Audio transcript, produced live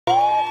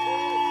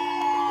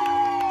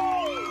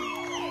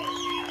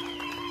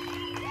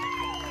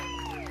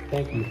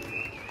Thank you.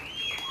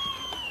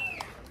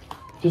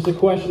 Just a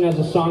question as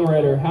a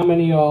songwriter, how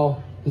many of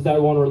y'all does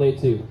that one relate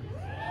to?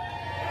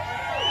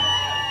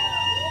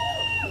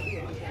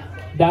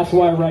 That's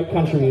why I write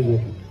country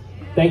music.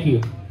 Thank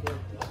you.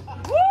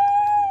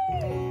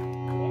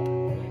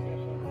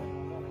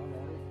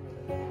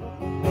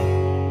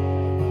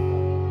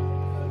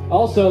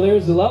 Also,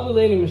 there's the lovely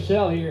lady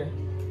Michelle here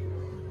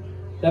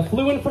that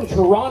flew in from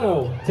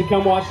Toronto to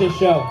come watch this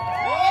show.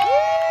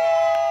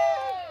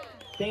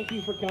 Thank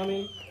you for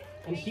coming.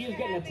 And she is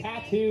getting a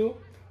tattoo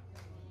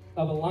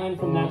of a line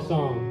from that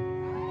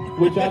song,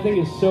 which I think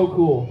is so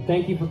cool.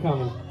 Thank you for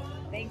coming.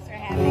 Thanks for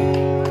having me.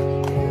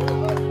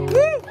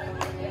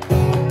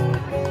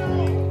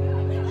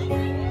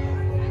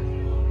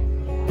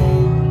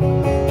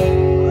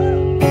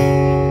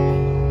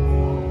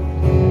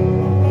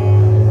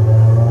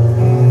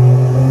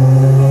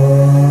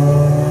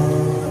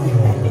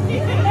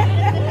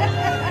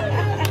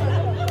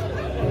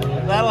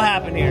 That'll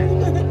happen here.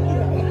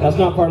 That's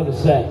not part of the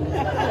set.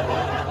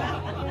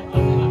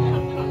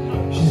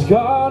 She's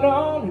got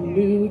on a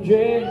new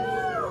dress,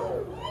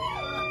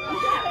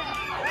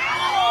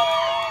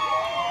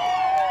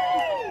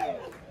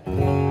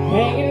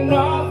 hanging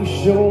off her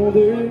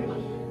shoulders.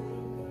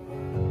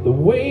 The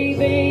way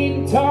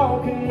they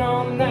talking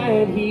on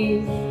that,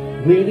 he's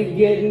really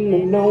getting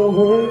to know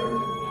her.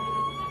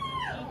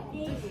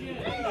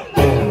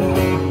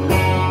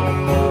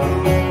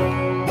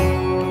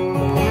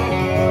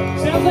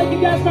 Sounds like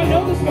you guys might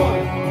know this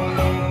one.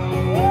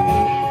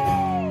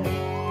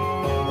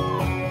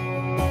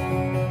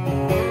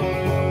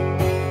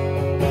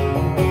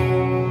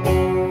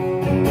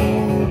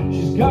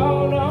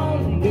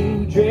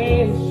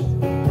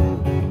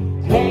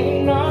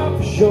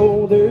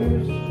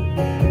 Shoulders,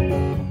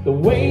 the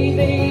way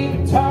they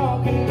were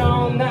talking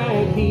all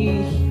night,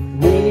 he's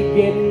really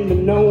getting to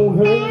know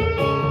her.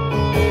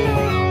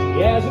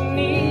 She hasn't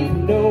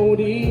even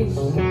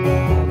noticed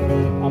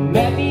I'm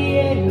at the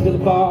end of the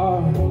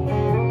bar.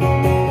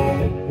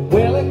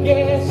 Well, I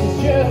guess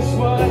it's just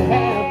what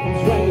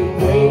happens when you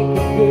break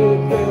a good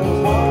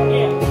girl's heart.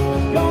 Yeah,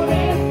 she's gonna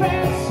and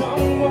found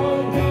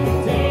someone who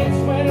dance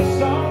when a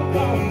song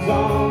comes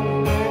on.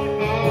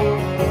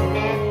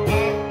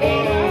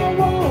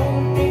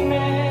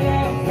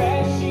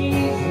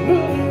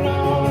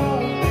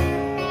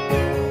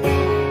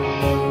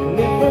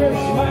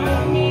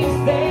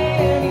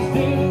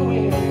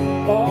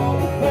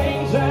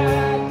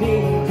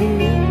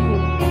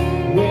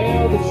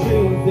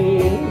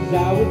 I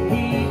would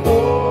be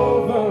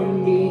over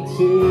me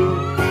too.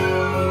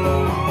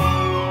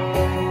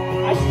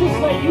 I should just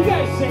let you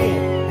guys sing it.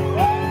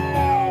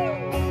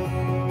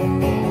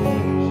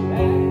 Should I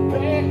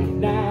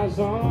recognize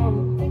on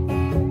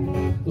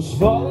those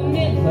falling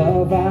in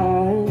love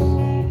eyes?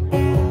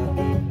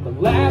 The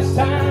last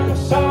time I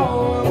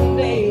saw them,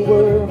 they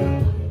were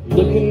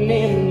looking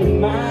into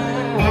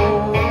mine.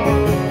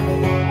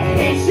 I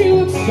hate she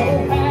looks so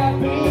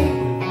happy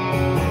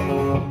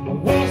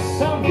with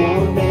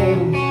someone else.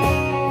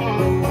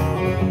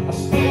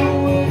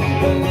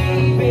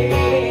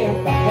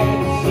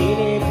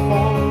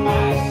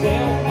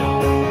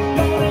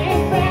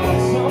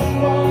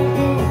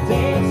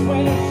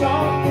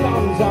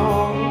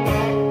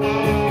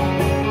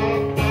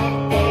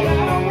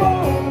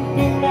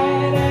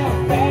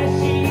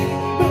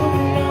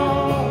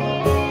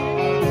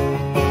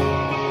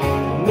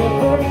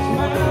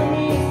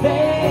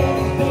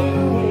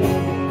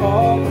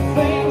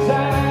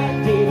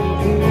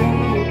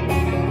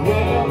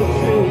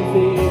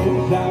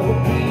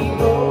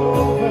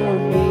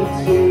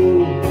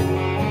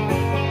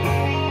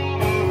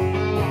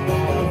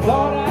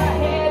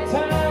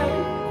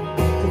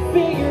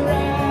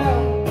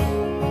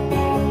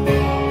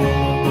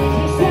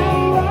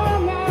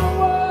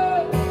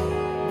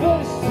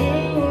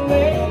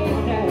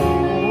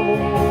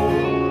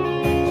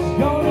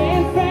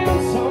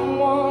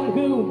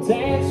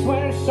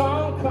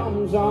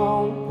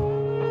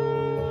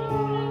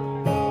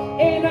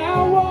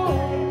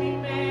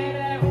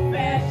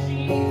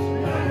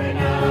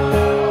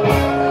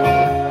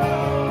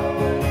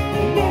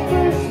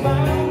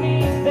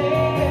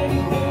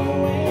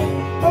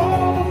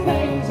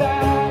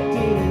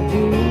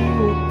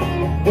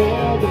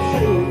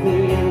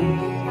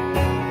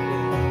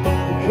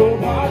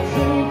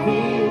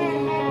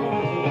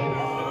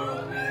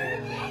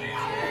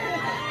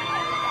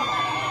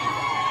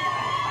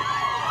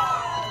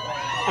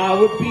 I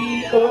would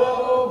be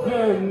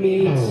over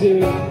me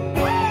too.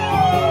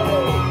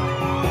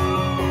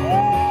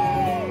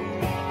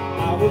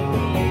 I would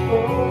be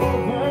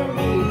over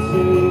me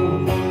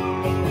too.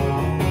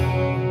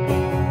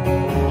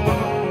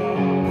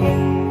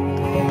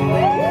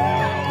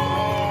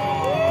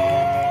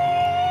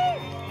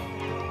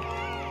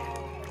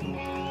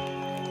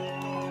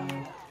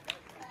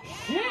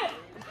 Shit!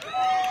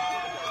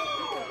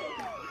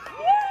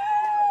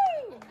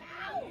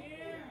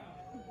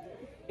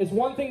 It's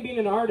one thing being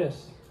an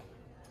artist.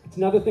 It's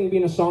another thing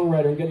being a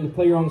songwriter and getting to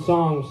play your own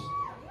songs.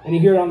 And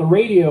you hear it on the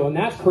radio, and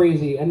that's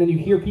crazy. And then you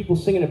hear people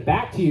singing it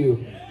back to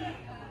you.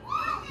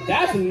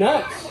 That's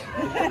nuts.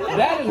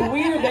 That is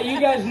weird that you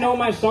guys know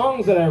my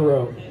songs that I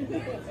wrote.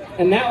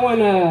 And that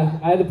one, I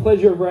had the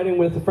pleasure of writing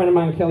with a friend of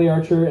mine, Kelly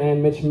Archer,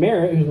 and Mitch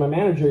Merritt, who's my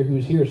manager,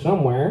 who's here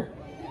somewhere.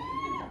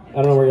 I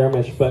don't know where you are,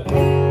 Mitch, but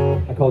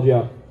I called you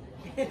out.